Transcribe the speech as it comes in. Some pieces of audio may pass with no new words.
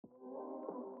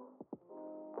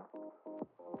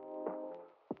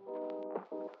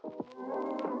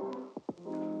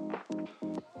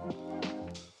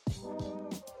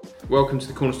Welcome to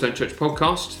the Cornerstone Church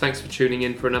podcast. Thanks for tuning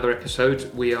in for another episode.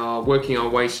 We are working our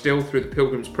way still through the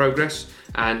Pilgrim's Progress,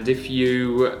 and if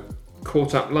you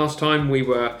caught up last time, we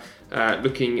were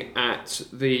looking at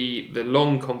the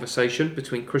long conversation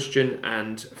between Christian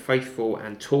and faithful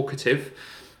and talkative,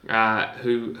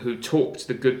 who talked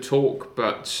the good talk,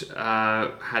 but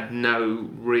had no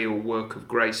real work of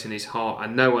grace in his heart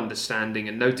and no understanding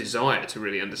and no desire to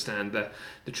really understand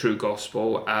the true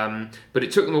gospel. But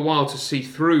it took them a while to see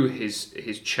through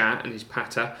his chat and his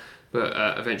patter, but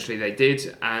eventually they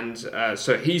did, and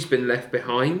so he's been left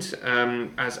behind,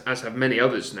 as have many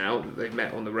others now that they've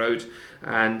met on the road,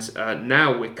 and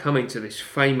now we're coming to this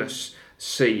famous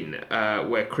scene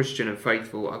where Christian and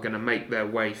faithful are going to make their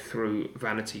way through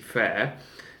Vanity Fair,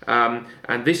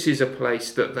 and this is a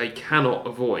place that they cannot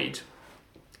avoid.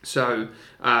 So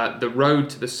the road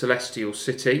to the celestial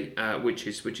city, which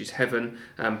is heaven,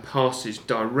 passes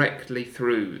directly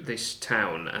through this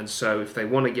town, and so if they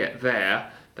want to get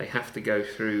there, they have to go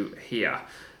through here,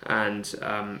 and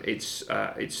it's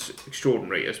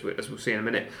extraordinary, as we'll see in a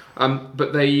minute.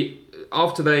 But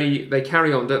after they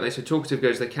carry on, don't they? So talkative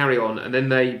goes, they carry on, and then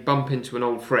they bump into an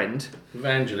old friend.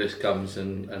 Evangelist comes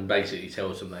and basically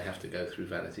tells them they have to go through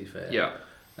Vanity Fair. Yeah.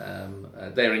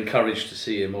 They're encouraged to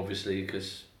see him, obviously,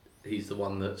 because he's the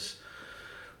one that's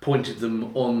pointed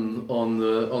them on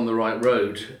the right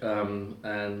road,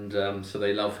 and so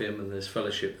they love him, and there's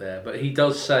fellowship there. But he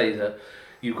does say that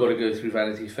you've got to go through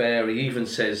Vanity Fair. He even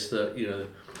says that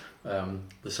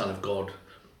the Son of God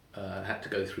had to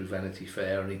go through Vanity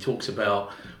Fair, and he talks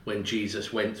about when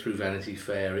Jesus went through Vanity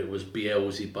Fair, it was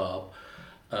Beelzebub,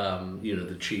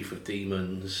 the chief of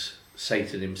demons.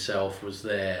 Satan himself was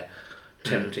there,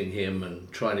 tempting him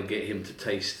and trying to get him to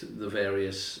taste the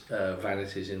various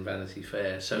vanities in Vanity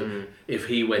Fair. So if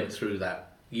he went through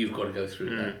that, you've got to go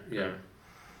through that. Yeah.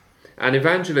 And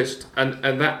evangelist, and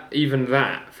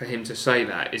that for him to say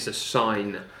that is a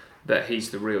sign that he's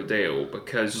the real deal,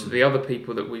 because the other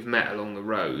people that we've met along the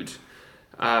road,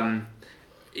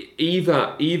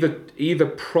 either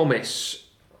promise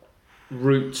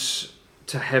routes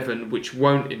to heaven which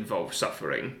won't involve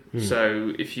suffering.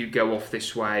 So if you go off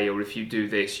this way, or if you do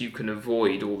this, you can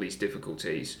avoid all these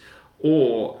difficulties.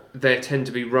 Or they tend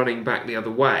to be running back the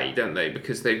other way, don't they?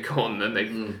 Because they've gone and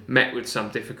they've met with some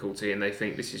difficulty and they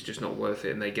think this is just not worth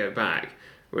it, and they go back.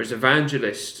 Whereas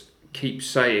evangelist keeps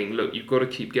saying, look, you've got to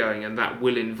keep going, and that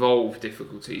will involve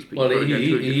difficulties. But he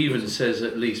even says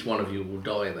at least one of you will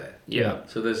die there. Yeah.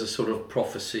 So there's a sort of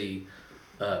prophecy,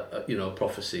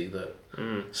 that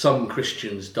some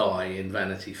Christians die in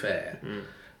Vanity Fair.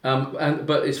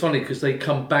 But it's funny because they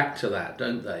come back to that,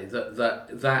 don't they?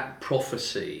 That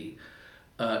prophecy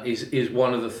is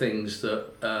one of the things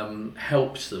that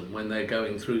helps them when they're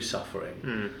going through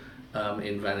suffering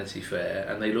in Vanity Fair,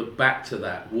 and they look back to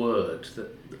that word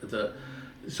that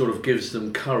sort of gives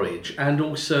them courage, and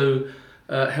also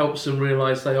helps them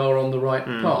realise they are on the right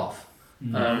path,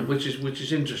 which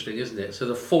is interesting, isn't it? So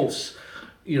the false,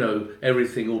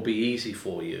 everything will be easy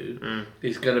for you,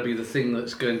 is going to be the thing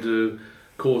that's going to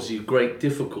cause you great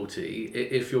difficulty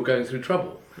if you're going through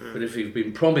trouble. But if you've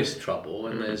been promised trouble,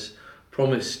 and there's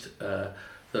promised that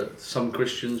some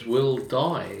Christians will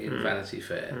die in Vanity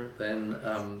Fair, then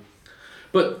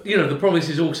but the promise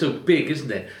is also big,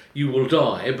 isn't it? You will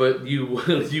die, but you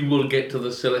will get to the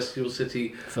celestial city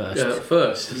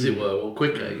first, as it were, or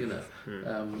quicker.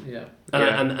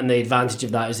 And the advantage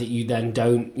of that is that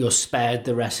you're spared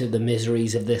the rest of the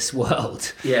miseries of this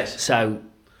world. Yes. So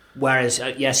whereas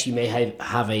yes, you may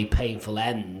have a painful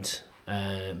end,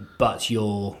 but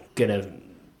you're gonna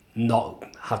not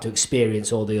have to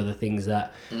experience all the other things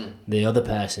that the other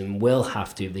person will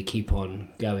have to if they keep on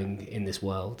going in this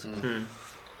world.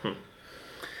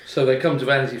 So they come to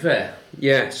Vanity Fair.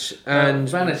 Yes, and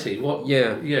vanity. What?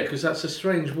 Yeah, because that's a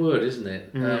strange word, isn't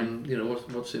it?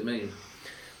 What's it mean?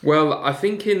 Well, I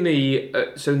think in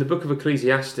the book of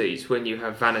Ecclesiastes, when you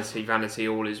have vanity, vanity,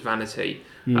 all is vanity,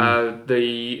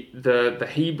 the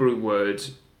Hebrew word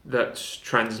that's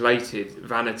translated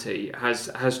vanity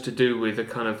has to do with a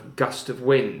kind of gust of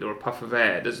wind or a puff of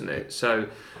air, doesn't it? So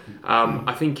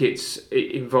I think it's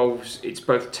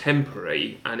both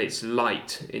temporary and it's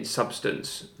light in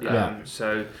substance.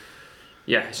 So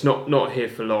yeah, it's not here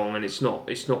for long, and it's not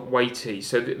weighty.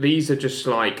 So these are just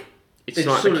like it's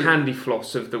like the candy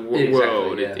floss of the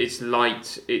world. Exactly, It's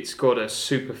light. It's got a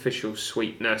superficial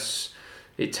sweetness.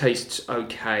 It tastes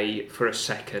okay for a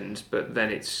second, but then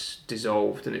it's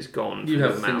dissolved and it's gone. You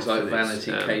have things like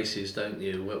vanity cases, don't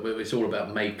you? Where it's all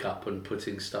about makeup and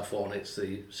putting stuff on. It's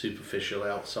the superficial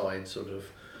outside sort of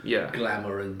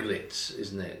glamour and glitz,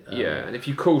 isn't it? And if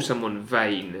you call someone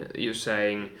vain, you're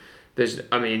saying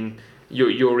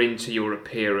you're into your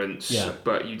appearance,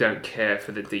 but you don't care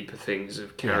for the deeper things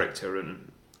of character and.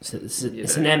 So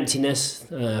it's an emptiness,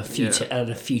 and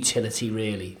a futility.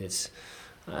 Really,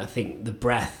 I think the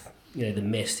breath, the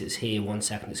mist. It's here 1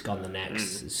 second, it's gone the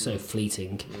next. It's so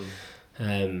fleeting,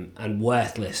 and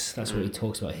worthless. That's what he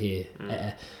talks about here.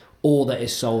 All that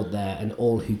is sold there, and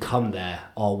all who come there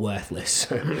are worthless.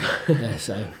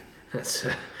 So that's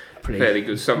a fairly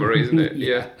good summary, isn't it?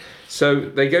 Yeah. So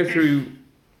they go through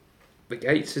the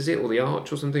gates, is it, or the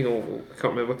arch, or something, or I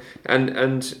can't remember.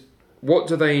 And what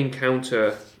do they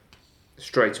encounter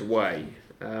straight away?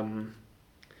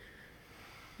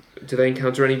 Do they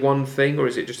encounter any one thing, or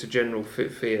is it just a general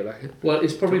fear? Well,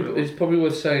 it's probably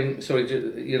worth saying. Sorry,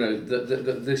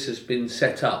 that this has been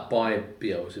set up by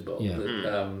Beelzebub,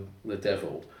 the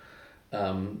devil,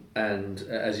 and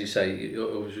as you say,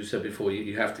 as you said before,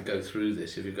 you have to go through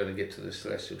this if you're going to get to the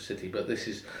celestial city. But this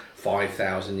is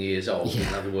 5,000 years old. Yeah.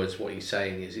 In other words, what he's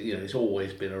saying is, it's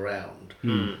always been around,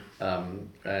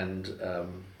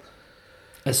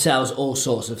 it sells all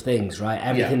sorts of things, right?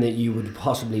 Everything that you would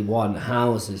possibly want: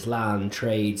 houses, land,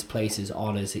 trades, places,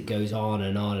 honours. It goes on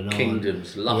and on and on.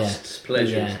 Kingdoms, lusts,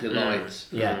 pleasures, delights,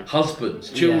 husbands,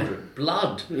 children,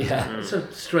 blood. Yeah, it's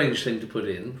a strange thing to put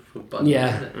in for bunny.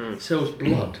 It sells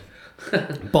blood.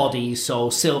 Bodies,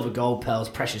 souls, silver, gold, pearls,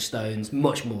 precious stones,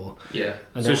 much more. Yeah,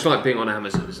 so it's like being on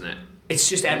Amazon, isn't it? It's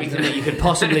just everything that you could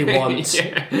possibly want.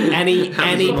 Any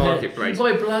marketplace. You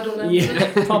buy blood on Amazon?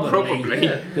 Yeah, probably.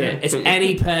 Yeah. It's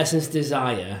any person's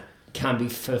desire can be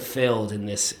fulfilled in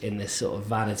this sort of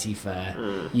Vanity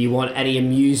Fair. You want any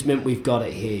amusement, we've got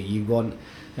it here. You want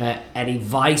any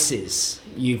vices,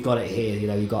 you've got it here.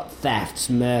 You've got thefts,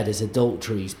 murders,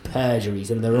 adulteries,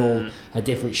 perjuries, and they're all a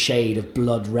different shade of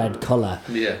blood red colour.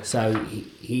 Yeah. So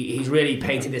he's really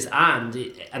painted this, and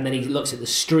then he looks at the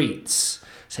streets.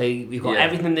 So you've got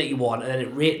everything that you want,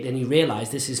 and then you realise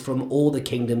this is from all the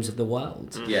kingdoms of the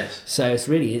world. Yes. So it's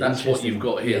really that's what you've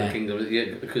got here, the kingdom,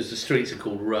 because the streets are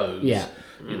called roads. Yeah.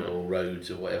 Or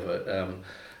roads or whatever.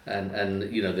 And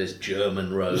there's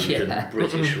German road and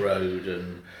British road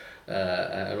and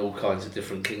all kinds of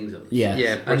different kingdoms. Yeah.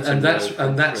 Yeah. And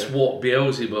that's what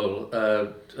Beelzebub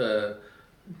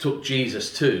took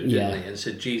Jesus to, didn't he? And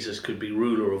said Jesus could be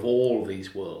ruler of all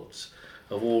these worlds,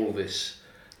 of all this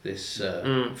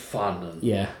fun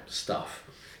and stuff.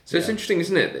 So it's interesting,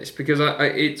 isn't it? This, because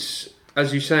it's,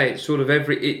 as you say, it's sort of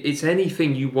it's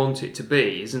anything you want it to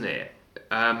be, isn't it?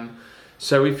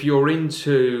 So if you're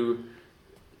into,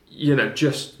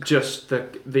 just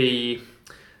the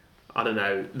I don't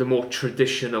know, the more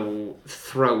traditional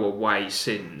throwaway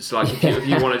sins, like if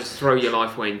you want to throw your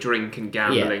life away in drink and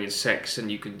gambling and sex, and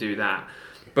you can do that.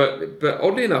 But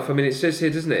oddly enough, it says here,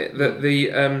 doesn't it, that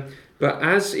the but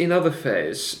as in other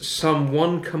fairs, some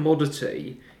one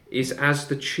commodity is as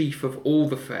the chief of all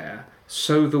the fair,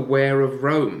 so the ware of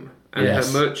Rome and her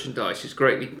merchandise is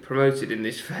greatly promoted in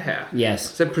this fair.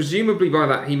 Yes. So presumably by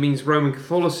that he means Roman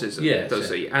Catholicism,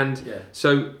 does he? And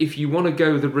so if you want to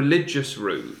go the religious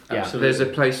route, there's a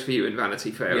place for you in Vanity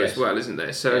Fair as well, isn't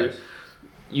there? So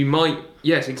you might,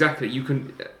 exactly. You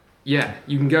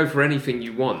can go for anything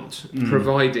you want,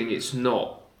 providing it's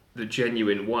not the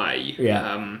genuine way.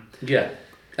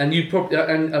 And you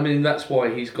probably, that's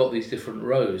why he's got these different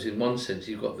rows. In one sense,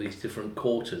 you've got these different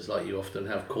quarters, like you often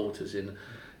have quarters in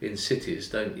cities,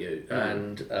 don't you?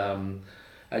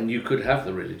 And you could have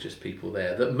the religious people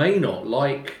there that may not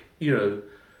like,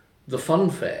 the fun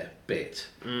fair bit,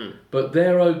 but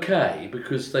they're okay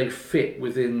because they fit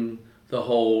within the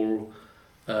whole,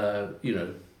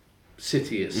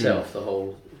 city itself, the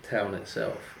whole town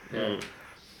itself.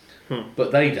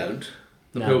 But they don't.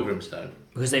 The pilgrims don't.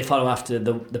 Because they follow after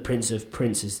the Prince of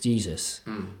Princes, Jesus.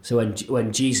 So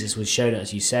when Jesus was shown,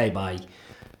 as you say,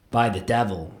 by the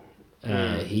devil,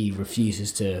 he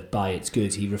refuses to buy its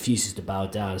goods. He refuses to bow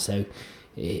down. So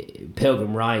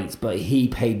Pilgrim writes, but he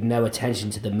paid no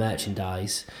attention to the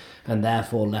merchandise and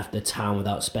therefore left the town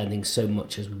without spending so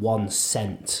much as 1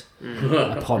 cent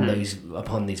upon these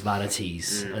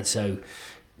vanities. And so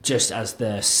just as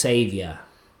the Saviour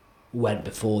went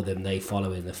before them, they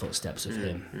follow in the footsteps of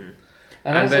him.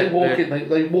 And as they walk in,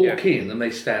 they walk in and they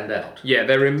stand out. Yeah,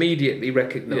 they're immediately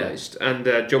recognised. And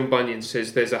John Bunyan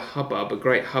says there's a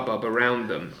great hubbub around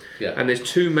them. Yeah. And there's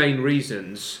two main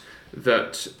reasons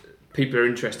that people are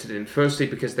interested in. Firstly,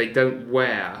 because they don't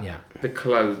wear Yeah. the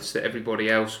clothes that everybody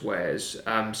else wears,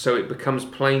 so it becomes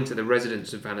plain to the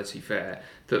residents of Vanity Fair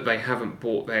that they haven't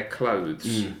bought their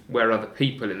clothes where other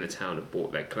people in the town have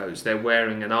bought their clothes. They're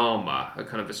wearing an armour, a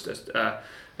kind of a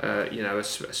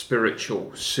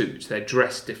spiritual suit. They're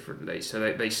dressed differently,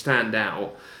 so they stand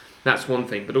out. That's one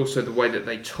thing, but also the way that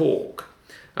they talk.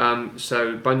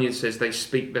 So Bunyan says they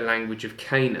speak the language of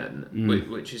Canaan,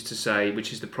 which is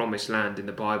the promised land in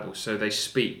the Bible. So they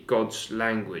speak God's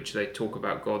language. They talk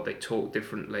about God. They talk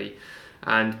differently,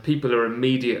 and people are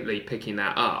immediately picking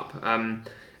that up. And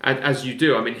as you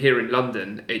do, I mean, here in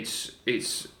London, it's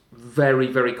very,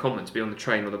 very common to be on the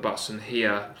train or the bus and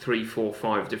hear 3, 4,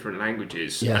 5 different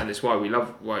languages, and it's why we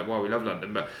love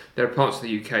London. But there are parts of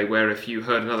the UK where if you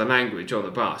heard another language on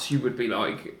the bus, you would be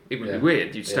like, it would be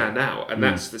weird. You'd stand out, and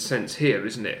that's the sense here,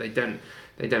 isn't it? They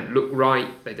don't look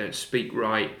right, they don't speak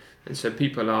right, and so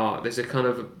people are. There's a kind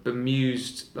of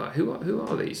bemused, like, who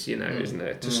are these? Isn't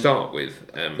there? To start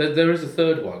with, there is a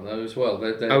third one though as well.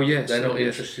 They're not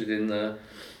interested in the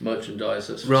merchandise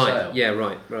that's for sale. Yeah,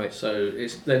 right. So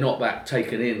they're not that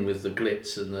taken in with the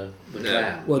glitz and the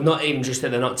glam. Well, not even just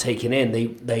that they're not taken in.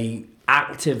 They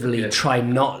actively try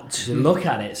not to look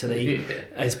at it. So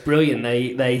it's brilliant.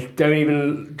 They don't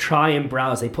even try and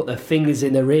browse. They put their fingers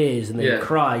in their ears and they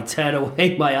cry, "Turn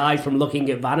away my eye from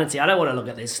looking at vanity. I don't want to look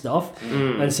at this stuff."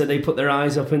 And so they put their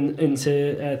eyes up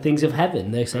into things of heaven.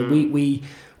 They say,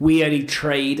 we only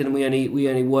trade and we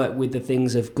only work with the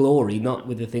things of glory, not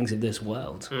with the things of this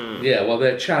world. Yeah, well,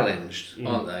 they're challenged,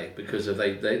 aren't they? Because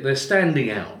they're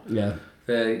standing out. Yeah,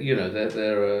 they're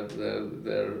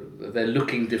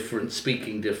looking different,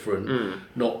 speaking different,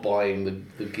 not buying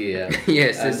the gear.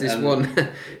 Yes, there's this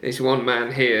one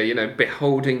man here,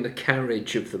 beholding the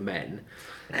carriage of the men.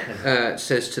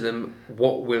 Says to them,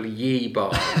 "What will ye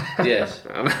buy?" Yes.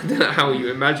 And I don't know how you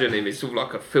imagine him. It's sort of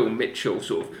like a Phil Mitchell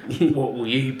sort of, "What will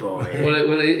ye buy?"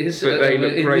 Well, it's, but they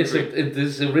look in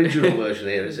this original version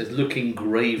here, it says, "Looking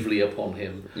gravely upon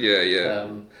him." Yeah.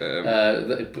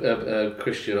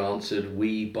 Christian answered,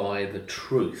 "We buy the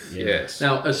truth." Yes.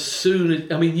 Now, as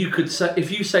soon as you could say, if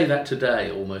you say that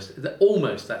today, almost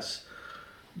that's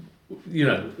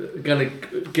going to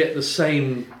get the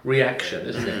same reaction,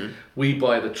 isn't it? We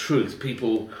buy the truth.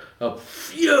 People are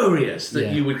furious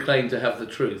that you would claim to have the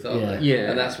truth, aren't they? Yeah.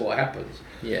 And that's what happens.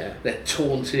 Yeah. They're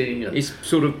taunting. And it's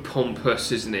sort of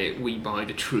pompous, isn't it? We buy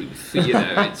the truth.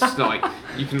 It's like,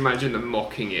 you can imagine them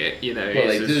mocking it.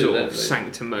 It's a sort of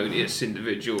sanctimonious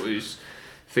individual who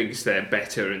thinks they're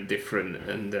better and different,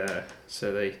 and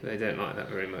so they don't like that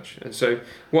very much. And so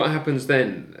what happens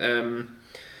then?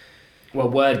 Well,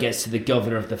 word gets to the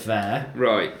governor of the fair.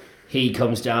 Right. He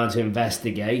comes down to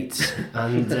investigate,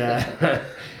 and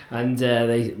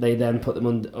they then put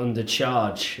them under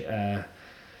charge.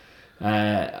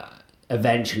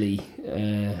 Eventually.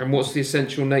 And what's the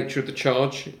essential nature of the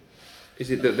charge? Is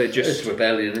it that they're just... It's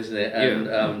rebellion, isn't it?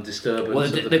 And disturbance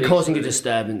of the peace. They're causing a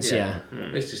disturbance,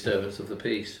 It's disturbance of the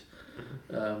peace.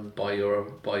 By your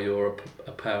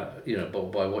apparel,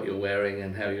 by what you're wearing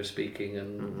and how you're speaking,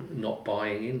 and not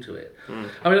buying into it.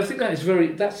 I think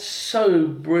that's so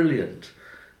brilliant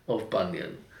of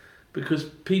Bunyan, because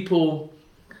people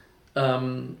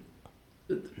don't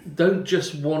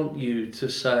just want you to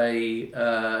say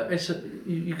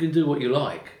you can do what you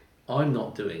like. I'm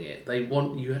not doing it. They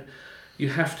want you. You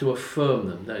have to affirm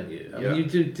them, don't you? I mean, you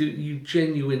do. You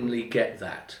genuinely get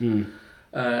that.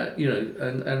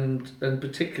 And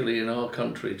particularly in our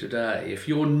country today, if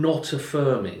you're not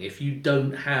affirming, if you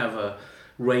don't have a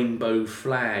rainbow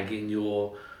flag in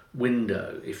your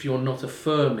window, if you're not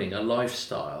affirming a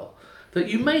lifestyle that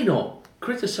you may not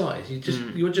criticise,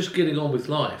 you're just getting on with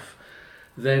life,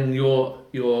 then you're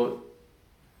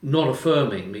not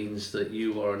affirming means that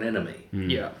you are an enemy.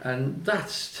 Yeah, and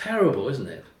that's terrible, isn't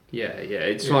it? Yeah.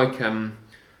 It's like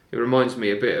it reminds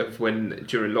me a bit of when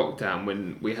during lockdown,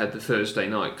 when we had the Thursday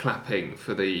night clapping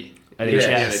for the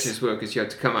NHS workers. You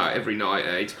had to come out every night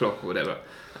at 8 o'clock or whatever.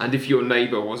 And if your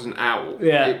neighbour wasn't out,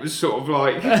 it was sort of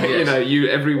like,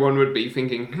 everyone would be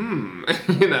thinking,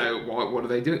 what are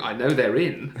they doing? I know they're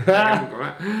in.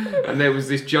 And there was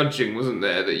this judging, wasn't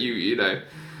there, that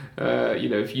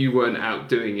if you weren't out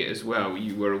doing it as well,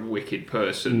 you were a wicked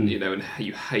person, and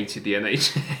you hated the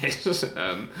NHS.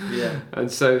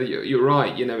 And so you're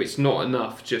right, it's not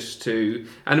enough just to...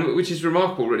 And which is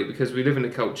remarkable, really, because we live in a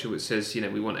culture which says,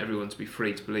 we want everyone to be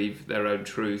free to believe their own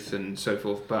truth and so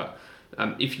forth, but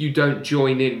if you don't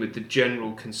join in with the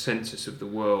general consensus of the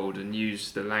world and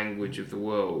use the language of the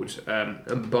world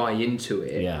and buy into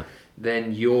it,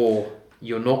 then you're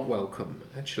not welcome,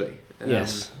 actually.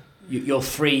 Yes. You're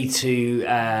free to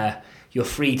you're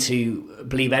free to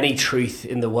believe any truth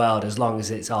in the world as long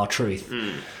as it's our truth.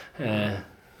 Yeah.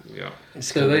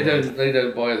 So they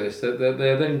don't buy this.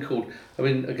 They're then called. I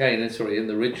mean, again, sorry, in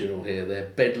the original here, they're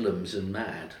bedlams and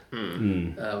mad.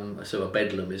 So a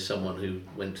bedlam is someone who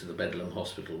went to the Bedlam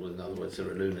hospital. In other words,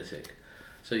 they're a lunatic.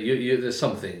 So there's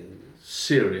something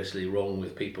seriously wrong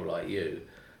with people like you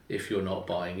if you're not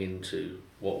buying into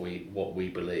what we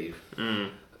believe.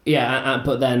 Yeah,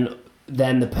 but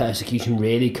then the persecution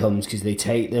really comes because they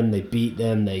take them, they beat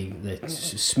them, they're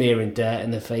smearing dirt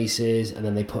in their faces, and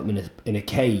then they put them in a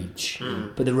cage.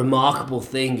 But the remarkable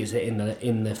thing is that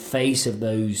in the face of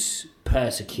those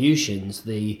persecutions,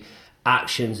 the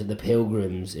actions of the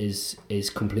pilgrims is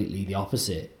completely the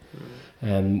opposite.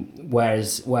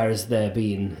 Whereas they're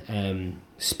being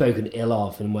spoken ill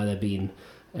of and where they're being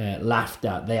laughed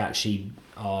at, they actually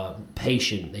are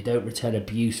patient. They don't return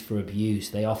abuse for abuse.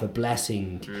 They offer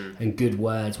blessing and good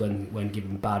words when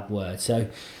given bad words. So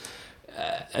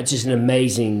just an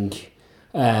amazing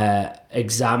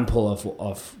example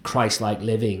of Christ-like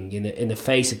living. In the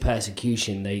face of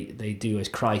persecution, they do as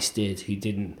Christ did, who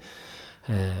didn't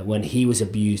when he was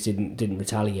abused didn't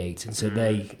retaliate. And so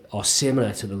they are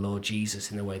similar to the Lord Jesus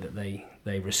in the way that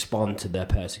they respond to their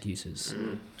persecutors.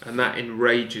 And that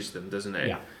enrages them, doesn't it?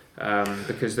 Yeah.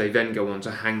 Because they then go on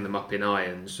to hang them up in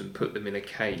irons and put them in a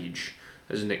cage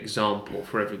as an example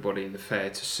for everybody in the fair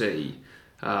to see.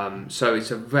 So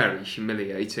it's a very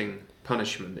humiliating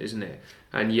punishment, isn't it?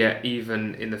 And yet,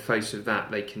 even in the face of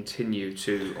that, they continue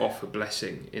to offer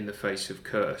blessing in the face of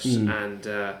curse. And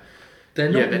they're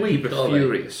not weak, people are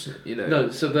furious, they? No,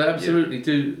 so they absolutely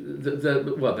do.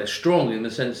 They're strong in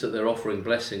the sense that they're offering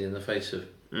blessing in the face of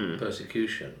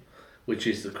persecution, which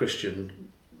is the Christian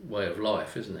way of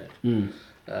life, isn't it?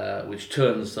 Which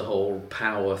turns the whole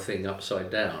power thing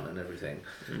upside down and everything,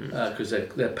 because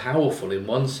they're powerful in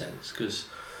one sense, because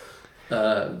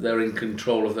they're in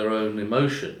control of their own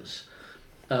emotions,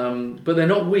 but they're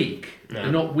not weak. No.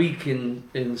 They're not weak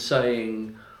in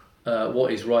saying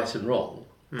what is right and wrong.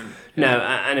 No,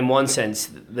 and in one sense,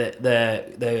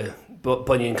 the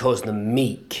Bunyan calls them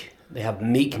meek. They have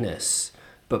meekness.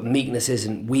 But meekness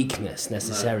isn't weakness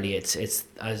necessarily. No. It's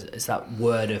that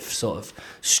word of sort of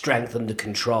strength under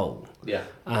control. Yeah.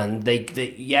 And they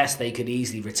could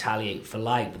easily retaliate for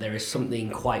light, but there is something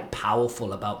quite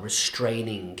powerful about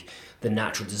restraining the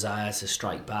natural desire to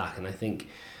strike back. And I think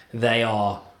they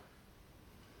are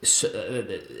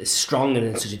strong and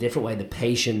in such a different way. The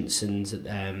patience and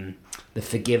the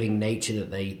forgiving nature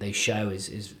that they show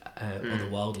is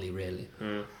otherworldly, really.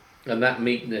 And that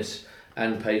meekness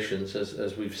and patience,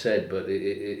 as we've said, but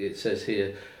it says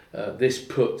here, this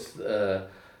puts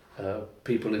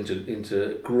people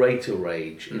into greater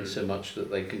rage, in so much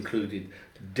that they concluded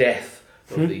death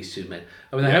of these two men.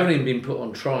 I mean, they haven't even been put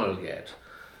on trial yet,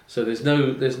 so there's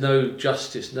no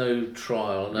justice, no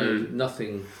trial,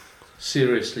 nothing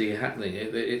seriously happening.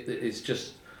 It's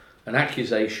just an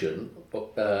accusation,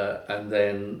 and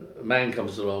then a man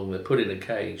comes along, they're put in a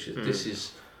cage. This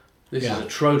is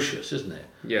atrocious, isn't it?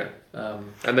 Yeah.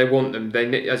 And they want them,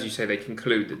 as you say, they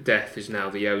conclude that death is now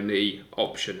the only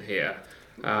option here,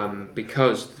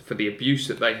 because for the abuse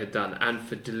that they had done and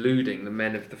for deluding the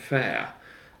men of the fair,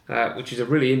 which is a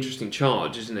really interesting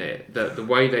charge, isn't it? That the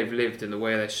way they've lived and the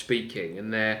way they're speaking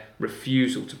and their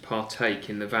refusal to partake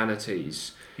in the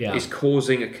vanities is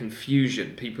causing a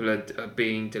confusion. People are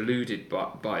being deluded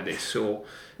by this, or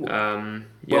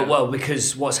well,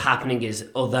 because what's happening is,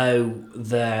 although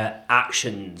their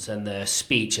actions and their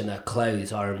speech and their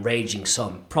clothes are enraging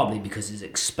some, probably because it's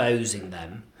exposing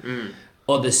them,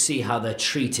 others see how they're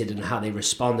treated and how they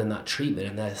respond in that treatment,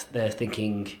 and they're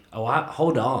thinking,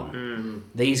 hold on,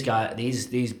 these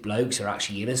blokes are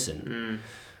actually innocent,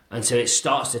 and so it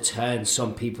starts to turn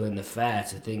some people in the fair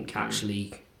to think,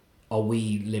 actually, are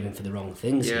we living for the wrong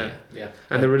things here? Yeah.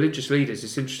 And the religious leaders,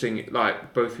 it's interesting,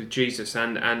 like both with Jesus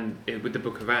and with the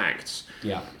Book of Acts.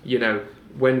 Yeah. You know,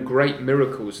 when great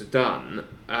miracles are done,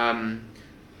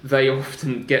 they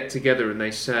often get together and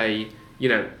they say, you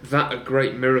know, that a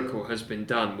great miracle has been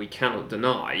done, we cannot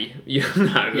deny. You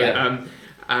know.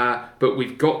 Yeah. But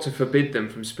we've got to forbid them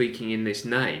from speaking in this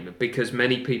name because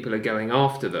many people are going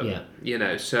after them. Yeah. You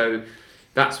know, so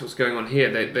that's what's going on here.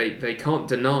 They can't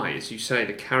deny, as you say,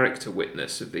 the character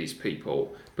witness of these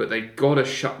people, but they've got to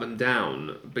shut them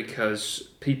down because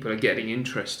people are getting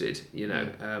interested, you know,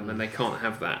 and they can't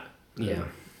have that. Yeah.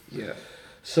 Yeah.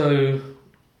 So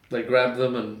they grab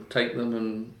them and take them,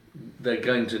 and they're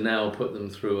going to now put them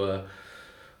through a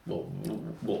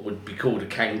what would be called a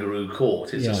kangaroo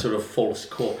court. It's a sort of false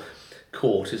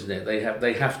court, isn't it?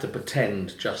 They have to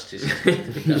pretend justice is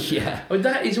to be done. Yeah. I mean,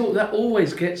 that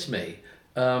always gets me.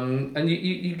 And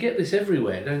you get this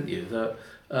everywhere, don't you? That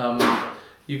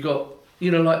you've got,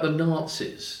 like the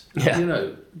Nazis. Yeah.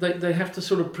 They have to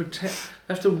sort of they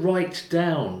have to write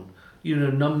down,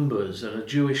 numbers and a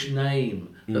Jewish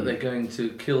name that they're going to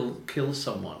kill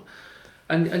someone.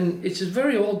 And it's a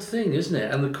very odd thing, isn't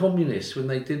it? And the communists, when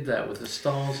they did that with the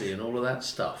Stasi and all of that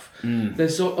stuff,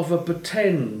 there's sort of a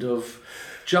pretend of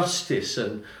justice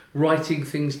and writing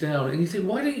things down, and you think,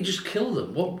 why don't you just kill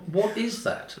them? What is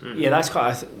that? Yeah, that's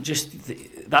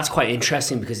quite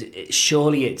interesting, because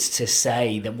surely it's to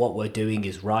say that what we're doing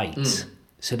is right.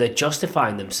 So they're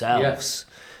justifying themselves,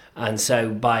 and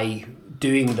so by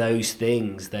doing those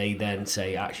things, they then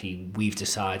say, actually, we've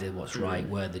decided what's right.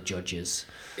 We're the judges.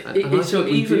 So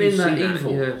even in that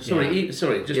evil, yeah.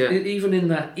 even in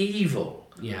that evil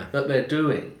that they're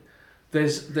doing,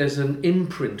 there's an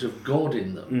imprint of God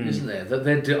in them, isn't there? That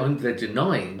they're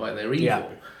denying by their evil. Yeah.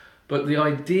 But the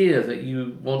idea that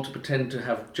you want to pretend to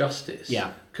have justice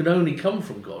can only come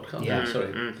from God, can't it?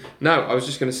 Sorry. No, I was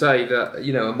just going to say that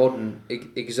a modern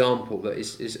example that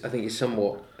is I think is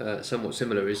somewhat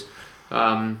similar is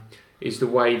the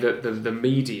way that the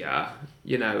media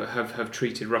have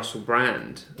treated Russell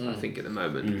Brand. I think at the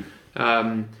moment.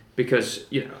 Because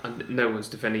no one's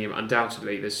defending him.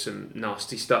 Undoubtedly, there's some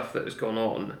nasty stuff that has gone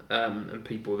on, and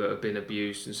people that have been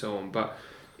abused and so on. But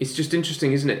it's just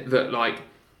interesting, isn't it, that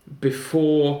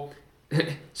before,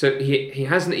 so he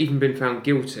hasn't even been found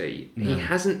guilty. No. He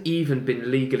hasn't even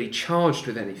been legally charged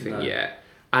with anything yet,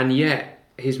 and yet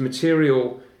his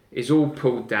material is all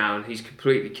pulled down. He's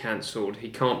completely cancelled. He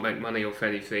can't make money off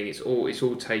anything. It's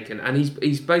all taken, and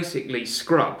he's basically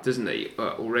scrubbed, isn't he,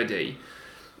 already?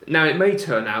 Now, it may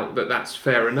turn out that that's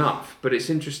fair enough, but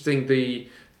it's interesting the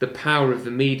power of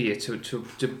the media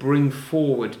to bring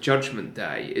forward Judgment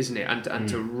Day, isn't it? And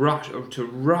to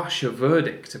rush a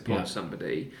verdict upon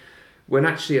somebody, when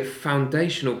actually a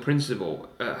foundational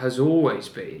principle has always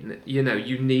been,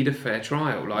 you need a fair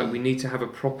trial. We need to have a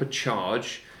proper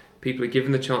charge. People are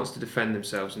given the chance to defend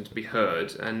themselves and to be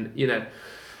heard, and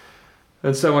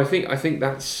And so I think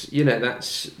that's we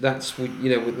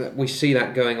see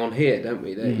that going on here, don't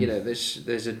we?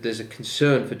 There's a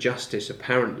concern for justice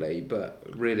apparently, but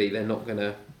really they're not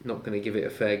gonna give it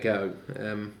a fair go.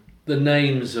 The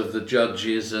names of the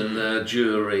judges and the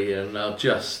jury are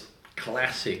just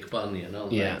classic Bunyan, aren't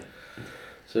they? Yeah.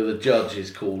 So the judge is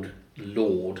called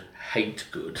Lord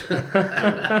Hategood.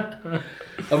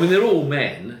 I mean, they're all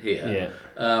men here.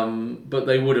 But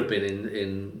they would have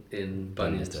been in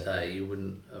Bunyan's day. You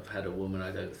wouldn't have had a woman,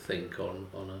 I don't think, on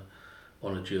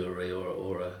a jury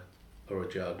or a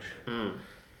judge.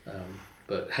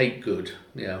 But Hategood,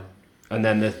 yeah. And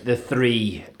then the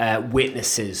three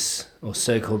witnesses, or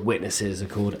so-called witnesses, are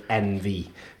called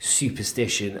envy,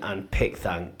 superstition, and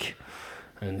pickthank.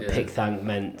 And pickthank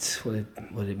meant, what did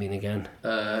it mean again?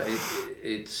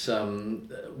 It's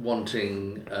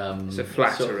wanting. It's a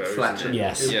flatterer. Flattery.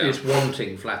 Yes. It's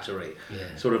wanting flattery.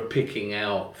 Yeah. Sort of picking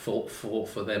out for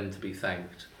them to be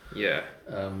thanked. Yeah.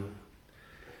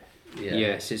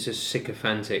 Yes, it's a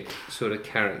sycophantic sort of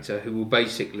character who will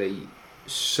basically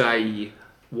say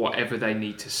whatever they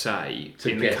need to say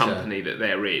in the company that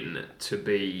they're in to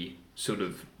be sort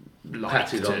of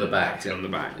patted on the back.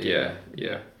 Yeah.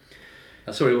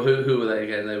 Sorry, who were they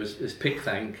again? There was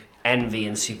pickthank. Envy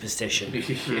and superstition.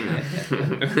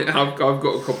 I've got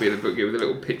a copy of the book here with a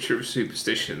little picture of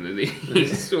superstition, and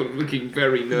he's sort of looking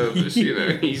very nervous.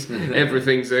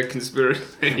 Everything's a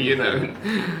conspiracy.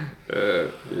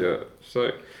 Yeah.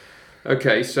 So,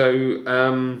 okay. So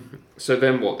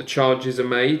then what? The charges are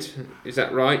made. Is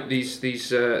that right? These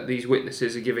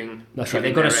witnesses are giving. That's right.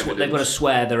 They've got to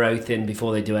swear their oath in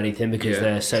before they do anything, because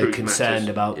they're so concerned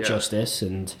about justice.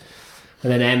 And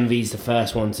then Envy's the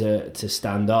first one to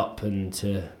stand up and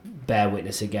to bear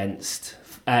witness against.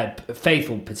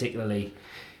 Faithful, particularly,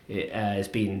 has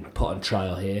been put on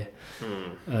trial here.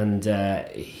 And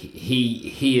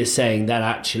he is saying that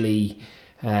actually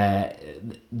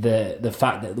the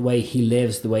fact that the way he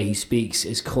lives, the way he speaks,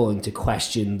 is calling to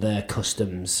question the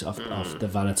customs of the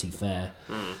Vanity Fair.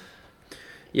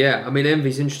 Yeah, I mean,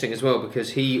 Envy's interesting as well,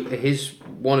 because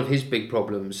one of his big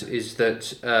problems is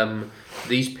that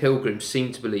these pilgrims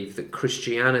seem to believe that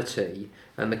Christianity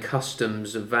and the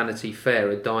customs of Vanity Fair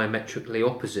are diametrically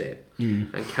opposite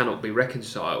and cannot be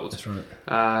reconciled. That's right.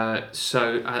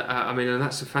 So, I mean, and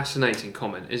that's a fascinating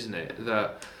comment, isn't it?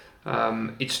 That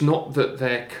it's not that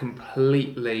they're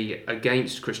completely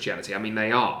against Christianity. I mean,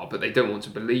 they are, but they don't want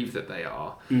to believe that they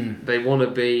are. They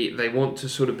want to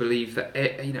sort of believe that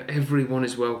everyone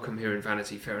is welcome here in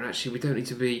Vanity Fair, and actually we don't need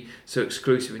to be so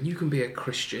exclusive. And you can be a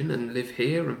Christian and live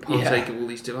here and partake of all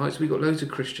these delights. We've got loads of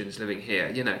Christians living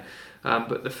here,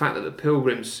 but the fact that the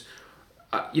pilgrims,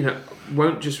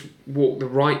 won't just walk the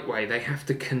right way, they have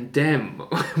to condemn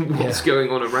what's going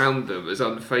on around them as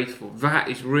unfaithful. That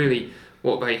is really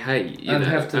what they hate.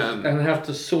 Have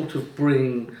to sort of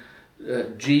bring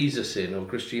Jesus in, or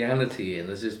Christianity in,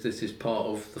 as if this is part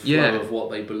of the flow of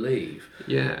what they believe.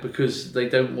 Yeah. Because they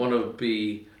don't want to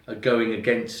be going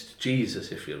against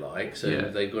Jesus, if you like, so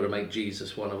they've got to make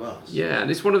Jesus one of us. Yeah, and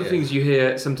it's one of the things you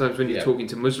hear sometimes when you're talking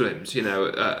to Muslims, when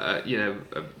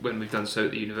we've done so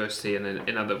at the university and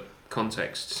in other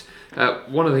contexts.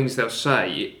 One of the things they'll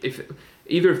say,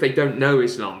 if they don't know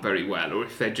Islam very well, or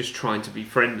if they're just trying to be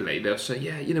friendly, they'll say,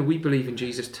 we believe in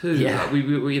Jesus too. Yeah. Like,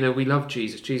 we love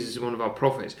Jesus. Jesus is one of our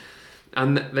prophets.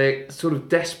 And they're sort of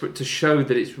desperate to show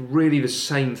that it's really the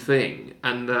same thing,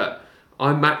 and that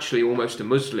I'm actually almost a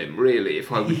Muslim, really,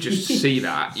 if I would just see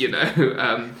that,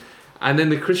 and then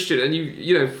the Christian,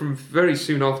 and from very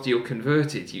soon after you're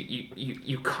converted,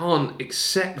 you can't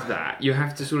accept that. You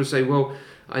have to sort of say, well,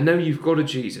 I know you've got a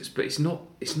Jesus, but it's not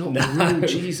the real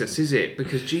Jesus, is it?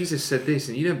 Because Jesus said this,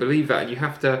 and you don't believe that, and you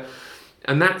have to.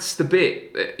 And that's the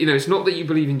bit, it's not that you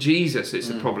believe in Jesus, it's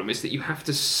the problem, it's that you have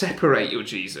to separate your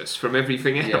Jesus from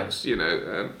everything else,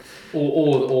 Or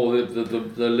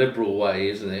the liberal way,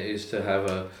 isn't it, is to have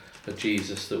a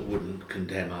Jesus that wouldn't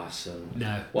condemn us and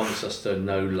wants us to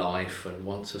know life and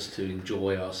wants us to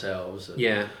enjoy ourselves. And,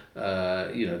 they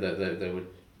would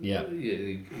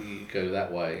you go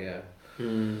that way,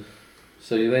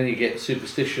 So then you get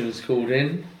superstitions called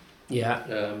in.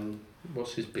 Yeah.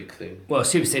 What's his big thing? Well,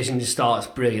 superstition just starts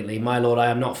brilliantly. My Lord, I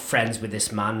am not friends with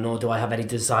this man, nor do I have any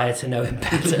desire to know him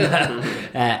better.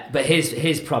 But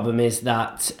his problem is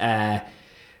that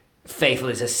faithful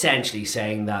is essentially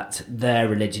saying that their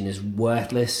religion is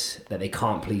worthless, that they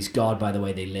can't please God by the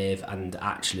way they live, and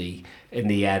actually, in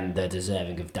the end, they're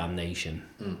deserving of damnation.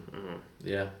 Mm-hmm.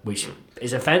 Yeah, which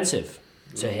is offensive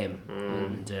to him.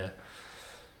 And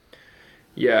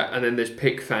and then there's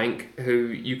Pickfank, who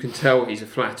you can tell he's a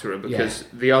flatterer because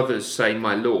the others say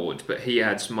my lord, but he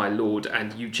adds my lord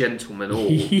and you gentlemen all.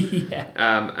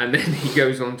 And then he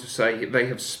goes on to say they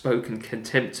have spoken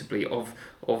contemptibly of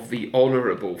the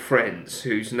honourable friends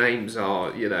whose names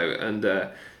are,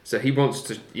 so he wants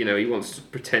to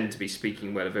pretend to be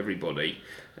speaking well of everybody.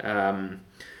 But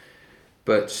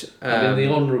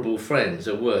the honourable friends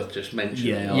are worth just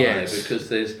mentioning, aren't they? Because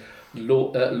there's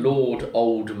Lord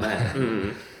Old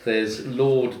Man. There's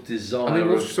Lord Desire.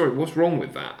 What's wrong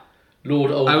with that?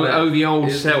 Lord Old Man. Oh, the old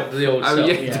self. The old self.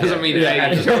 It doesn't mean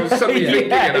age. I was suddenly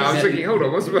thinking, and I was thinking, hold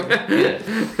on, what's about?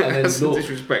 And then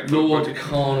Lord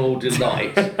Carnal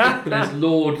Delight. There's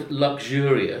Lord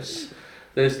Luxurious.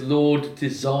 There's Lord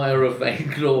Desire of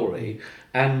Vainglory.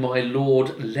 And my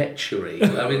Lord Lechery.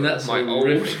 I mean, that's my old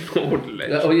Lord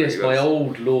Lechery. Oh yes, my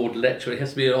old Lord Lechery. It has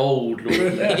to be an old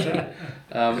Lord Lechery.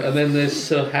 And then there's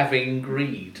Sir Having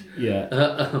Greed. Yeah.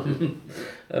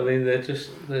 I mean, they're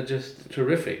just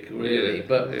terrific, really.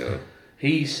 But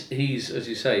he's as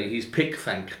you say, he's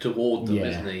Pickfank toward them,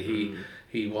 isn't he?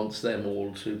 He wants them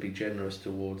all to be generous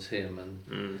towards him,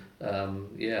 and I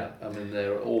mean,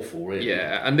 they're awful, really.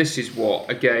 Yeah, and this is what,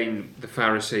 again, the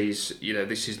Pharisees,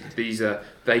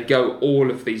 they go all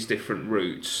of these different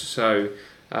routes. So,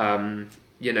 and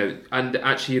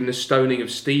actually in the stoning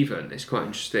of Stephen, it's quite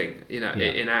interesting,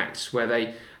 in Acts,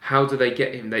 where how do they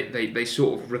get him? They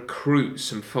sort of recruit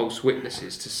some false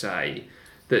witnesses to say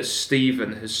that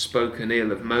Stephen has spoken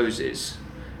ill of Moses.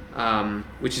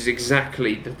 Which is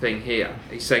exactly the thing here.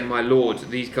 He's saying, my Lord,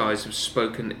 these guys have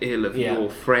spoken ill of your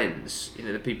friends,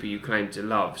 the people you claim to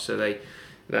love. So it's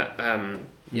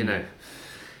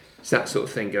that sort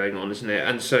of thing going on, isn't it?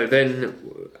 And so then,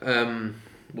 the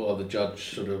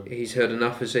judge sort of... He's heard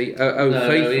enough, has he?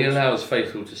 No, he allows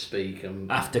Faithful to speak.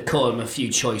 After calling him a few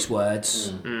choice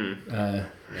words,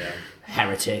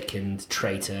 heretic and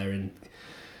traitor and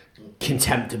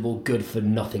contemptible,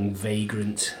 good-for-nothing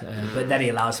vagrant, but then he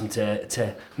allows him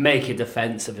to make a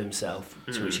defence of himself,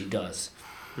 to which he does.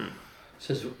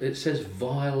 It says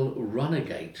vile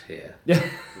runagate here.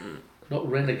 Not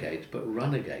renegade, but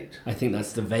runagate. I think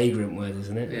that's the vagrant word,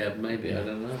 isn't it? Yeah, maybe, I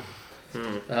don't know.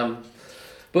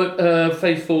 But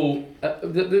Faithful,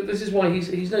 this is why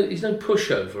he's no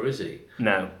pushover, is he?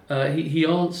 No. He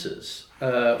answers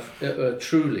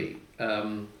truly.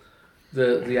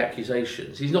 The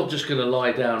accusations. He's not just going to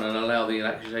lie down and allow the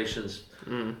accusations,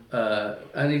 and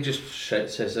he just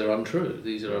says they're untrue.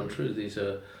 These are untrue. These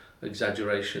are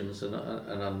exaggerations and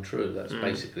untrue. That's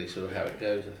basically sort of how it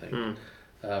goes, I think.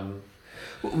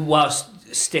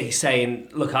 Whilst saying,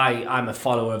 look, I'm a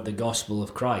follower of the gospel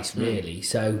of Christ, really.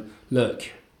 So, look,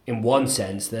 in one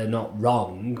sense, they're not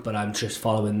wrong, but I'm just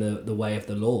following the way of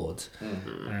the Lord.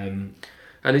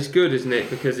 And it's good, isn't it?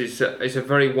 Because it's a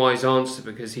very wise answer,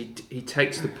 because he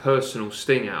takes the personal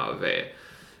sting out of it.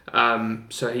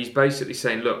 So he's basically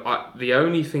saying, look, the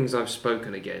only things I've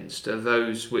spoken against are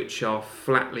those which are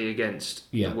flatly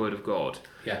against the Word of God.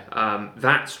 Yeah.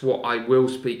 That's what I will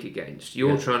speak against.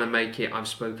 You're trying to make it, I've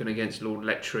spoken against Lord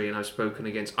Letchery, and I've spoken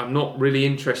against... I'm not really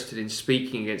interested in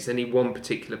speaking against any one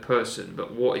particular person,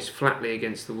 but what is flatly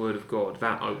against the Word of God,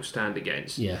 that I will stand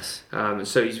against. Yes.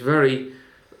 So he's very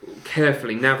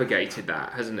carefully navigated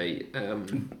that, hasn't he?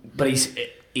 But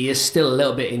he is still a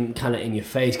little bit in your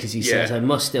face, because he says, I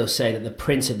must still say that the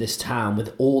prince of this town,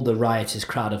 with all the riotous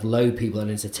crowd of low people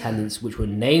and his attendants, which were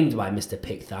named by Mr.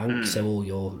 Pickthank, so all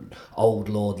your old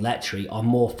Lord Letchery, are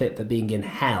more fit for being in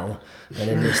hell than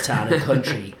in this town and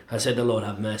country. And so the Lord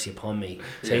have mercy upon me.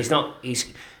 So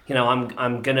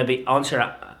I'm going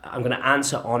to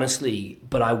answer honestly,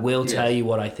 but I will tell you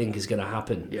what I think is going to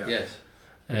happen. Yeah. Yes.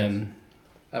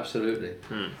 Absolutely.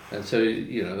 And so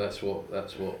that's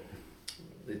what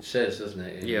it says, doesn't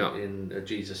it? In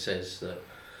Jesus says that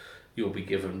you'll be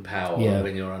given power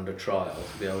when you're under trial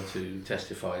to be able to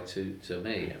testify to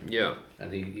me. Yeah.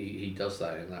 And he does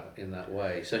that in that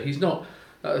way. So he's not.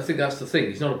 I think that's the thing.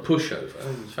 He's not a pushover.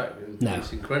 In fact,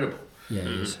 it's incredible. Yeah, it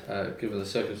is. Given the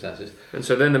circumstances. And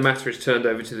so then the matter is turned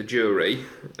over to the jury.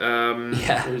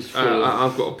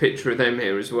 I've got a picture of them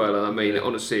here as well, and I mean,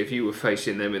 honestly, if you were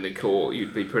facing them in the court,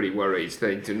 you'd be pretty worried.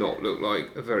 They do not look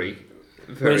like a very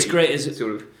But it's great as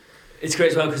sort of... It's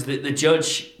great as well, because the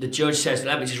judge says,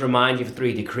 let me just remind you of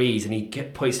 3 decrees, and he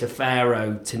points to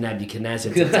Pharaoh, to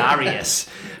Nebuchadnezzar, to Darius,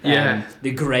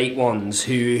 the great ones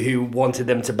who wanted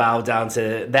them to bow down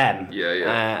to them,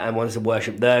 and wanted to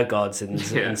worship their gods,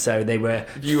 and so they were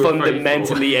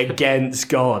fundamentally against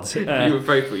God. You were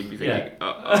faithful, you'd be thinking,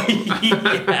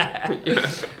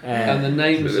 And the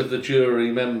names of the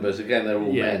jury members, again, they're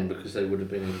all men, because they would have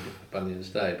been in Bunyan's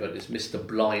day, but it's Mr.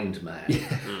 Blind Man.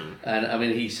 And I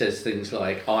mean, he says things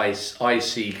like, I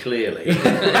see clearly.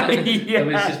 I mean,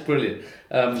 it's just brilliant.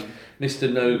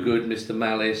 Mr. No Good, Mr.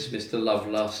 Malice, Mr.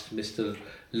 Lovelust, Mr.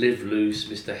 Live Loose,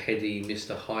 Mr. Heady,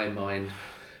 Mr. High Mind,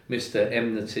 Mr.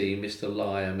 Enmity, Mr.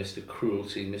 Liar, Mr.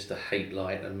 Cruelty, Mr. Hate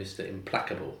Light, and Mr.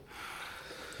 Implacable.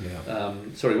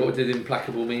 Sorry, what did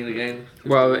implacable mean again?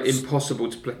 Well, impossible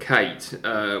to placate,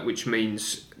 which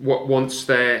means once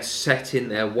they're set in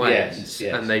their ways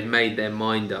and they've made their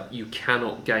mind up, you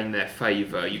cannot gain their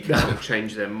favour, you cannot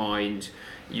change their mind,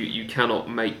 you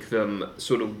cannot make them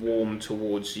sort of warm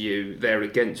towards you, they're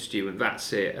against you, and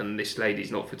that's it, and this lady's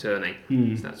not for turning.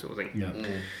 It's that sort of thing.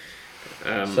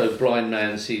 So Blind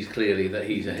Man sees clearly that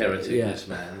he's a heretic, this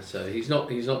man, so he's not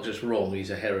just wrong, he's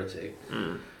a heretic.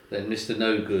 Then Mr.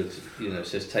 No Good,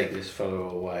 says, take this fellow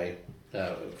away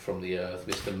from the earth.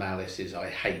 Mr. Malice is, I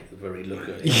hate the very look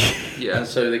of him. And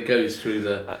so it goes through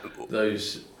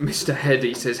those... Mr.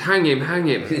 Heady says, hang him.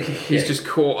 He's just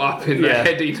caught up in the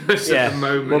headiness of the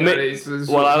moment.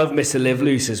 Well, I love Mr. Live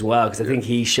Loose as well, because I think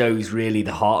he shows really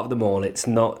the heart of them all. It's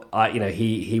not,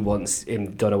 he wants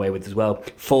him done away with as well,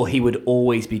 for he would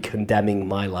always be condemning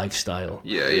my lifestyle.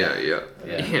 Yeah.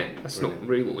 That's not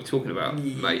really what we're talking about,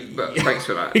 mate, but thanks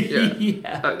for that.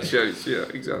 That shows,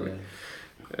 exactly.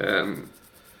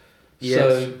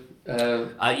 So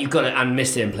you've got to, and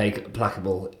Mr.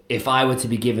 Implacable, if I were to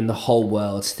be given the whole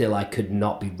world, still I could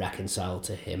not be reconciled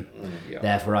to him.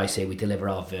 Therefore I say we deliver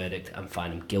our verdict and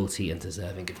find him guilty and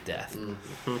deserving of death.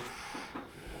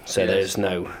 So there's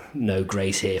no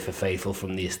grace here for Faithful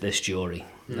from this jury.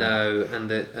 No,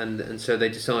 and so they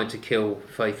decide to kill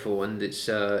Faithful, and it's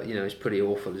it's pretty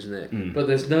awful, isn't it? But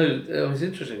there's no... it's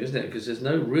interesting, isn't it? Because there's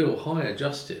no real higher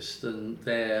justice than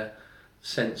their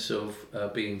sense of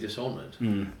being dishonoured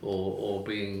or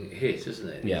being hit, isn't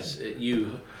it?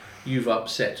 You've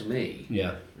upset me.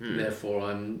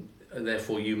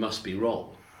 Therefore you must be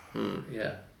wrong.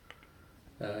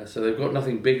 So they've got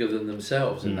nothing bigger than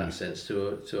themselves in that sense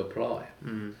to apply.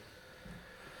 And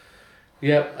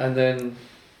then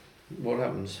what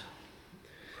happens?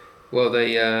 Well,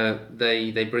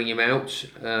 they bring him out,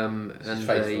 and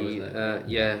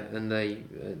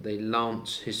they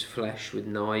lance his flesh with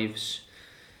knives,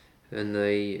 and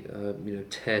they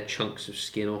tear chunks of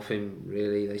skin off him.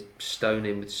 Really, they stone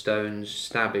him with stones,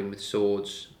 stab him with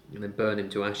swords, and then burn him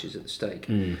to ashes at the stake.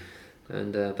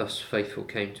 And thus Faithful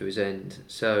came to his end.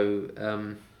 So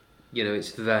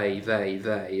it's they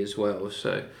as well.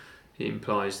 So he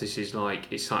implies this is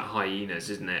it's like hyenas,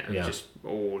 isn't it? Of just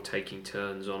all taking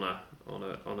turns on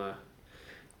a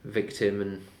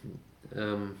victim,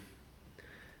 and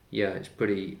it's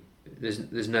pretty.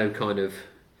 There's no kind of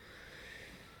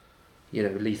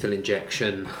lethal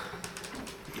injection.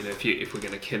 If we're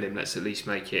going to kill him, let's at least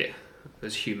make it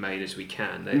as humane as we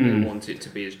can. They want it to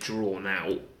be as drawn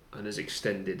out and as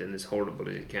extended and as horrible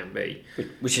as it can be.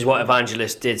 Which is what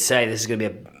Evangelist did say. This is going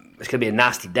to be a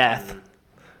nasty death.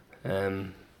 But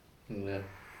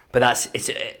it's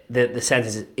the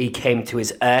sentence is, he came to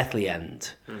his earthly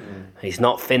end. He's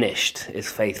not finished.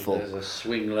 Is faithful. There's a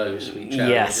swing low, sweet chariot,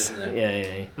 yes, isn't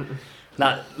there?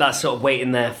 Yeah. That's sort of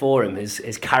waiting there for him.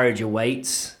 His carriage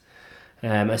awaits.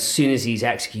 As soon as he's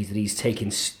executed, he's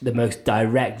taken the most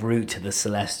direct route to the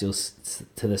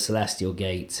celestial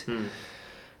gate.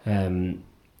 And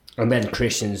then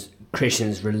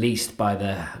Christians released by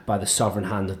the sovereign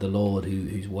hand of the Lord,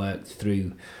 who's worked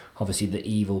through obviously the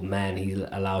evil men. He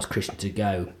allows Christian to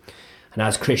go, and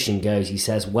as Christian goes, he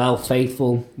says, "Well,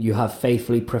 faithful, you have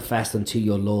faithfully professed unto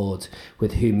your Lord,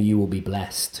 with whom you will be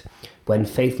blessed. When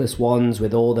faithless ones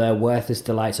with all their worthless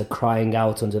delights are crying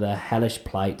out unto their hellish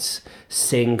plights,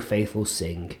 sing, faithful,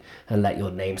 sing, and let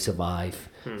your name survive.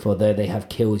 For though they have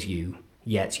killed you,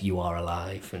 yet you are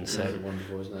alive." And so,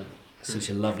 wonderful, isn't it?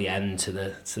 Such a lovely end to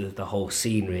the whole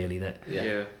scene, really. That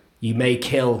Yeah. you may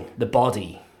kill the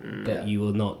body, but you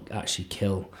will not actually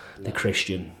kill the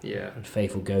Christian. Yeah. And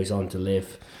faithful goes on to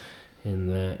live in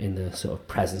the sort of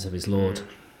presence of his Lord.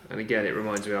 And again, it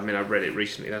reminds me. I mean, I've read it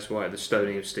recently. That's why the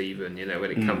stoning of Stephen.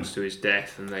 When it comes to his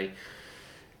death, and they,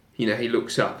 he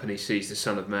looks up and he sees the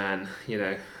Son of Man,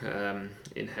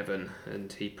 in heaven,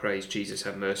 and he prays, "Jesus,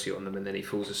 have mercy on them," and then he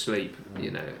falls asleep.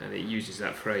 And it uses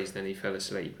that phrase. Then he fell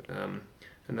asleep.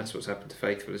 And that's what's happened to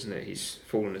Faithful, isn't it? He's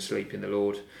fallen asleep in the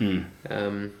Lord.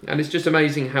 And it's just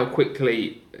amazing how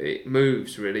quickly it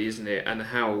moves, really, isn't it? And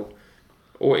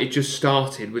it just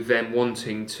started with them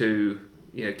wanting to,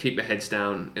 keep their heads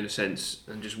down, in a sense,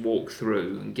 and just walk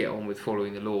through and get on with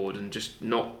following the Lord, and just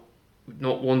not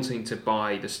wanting to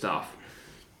buy the stuff.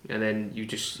 And then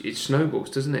it snowballs,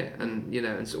 doesn't it? And,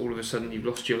 and all of a sudden you've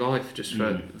lost your life just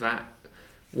for that,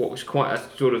 what was quite a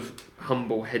sort of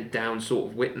humble, head down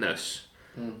sort of witness.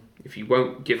 If you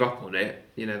won't give up on it,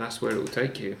 that's where it will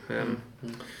take you.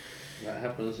 That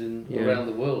happens around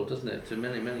the world, doesn't it? To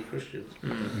many, many Christians.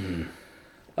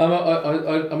 I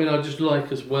mean, I just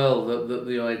like as well that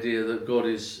the idea that God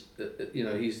is,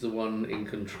 He's the one in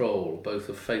control, both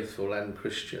of faithful and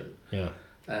Christian. Yeah.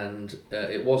 And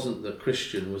it wasn't that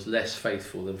Christian was less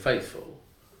faithful than faithful.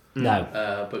 No.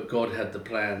 But God had the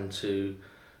plan to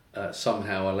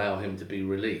somehow allow him to be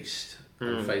released.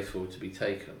 And faithful to be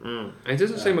taken. And it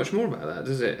doesn't say much more about that,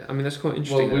 does it? I mean, that's quite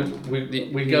interesting. Well,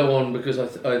 we go on because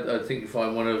I think you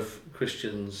find one of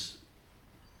Christian's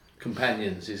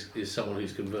companions is someone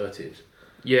who's converted.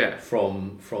 Yeah.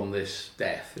 From this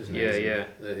death, isn't it? Yeah.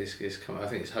 It's I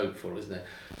think it's hopeful, isn't it?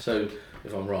 So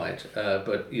if I'm right,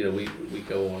 but we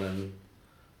go on and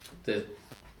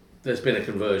there's been a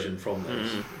conversion from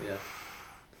this. Yeah.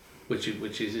 Which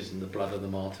isn't the blood of the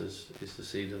martyrs, it's the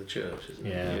seed of the church, isn't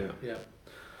it? Yeah.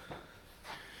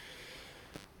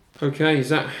 Okay, I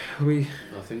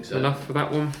think so. Enough for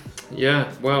that one?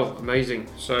 Yeah, well, amazing.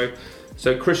 So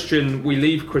Christian, we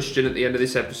leave Christian at the end of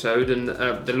this episode, and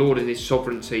the Lord in his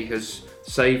sovereignty has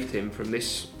saved him from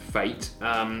this fate,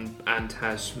 and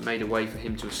has made a way for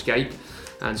him to escape.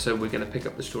 And so we're going to pick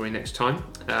up the story next time.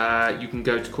 You can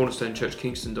go to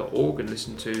cornerstonechurchkingston.org and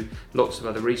listen to lots of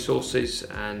other resources.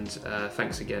 And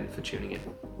thanks again for tuning in.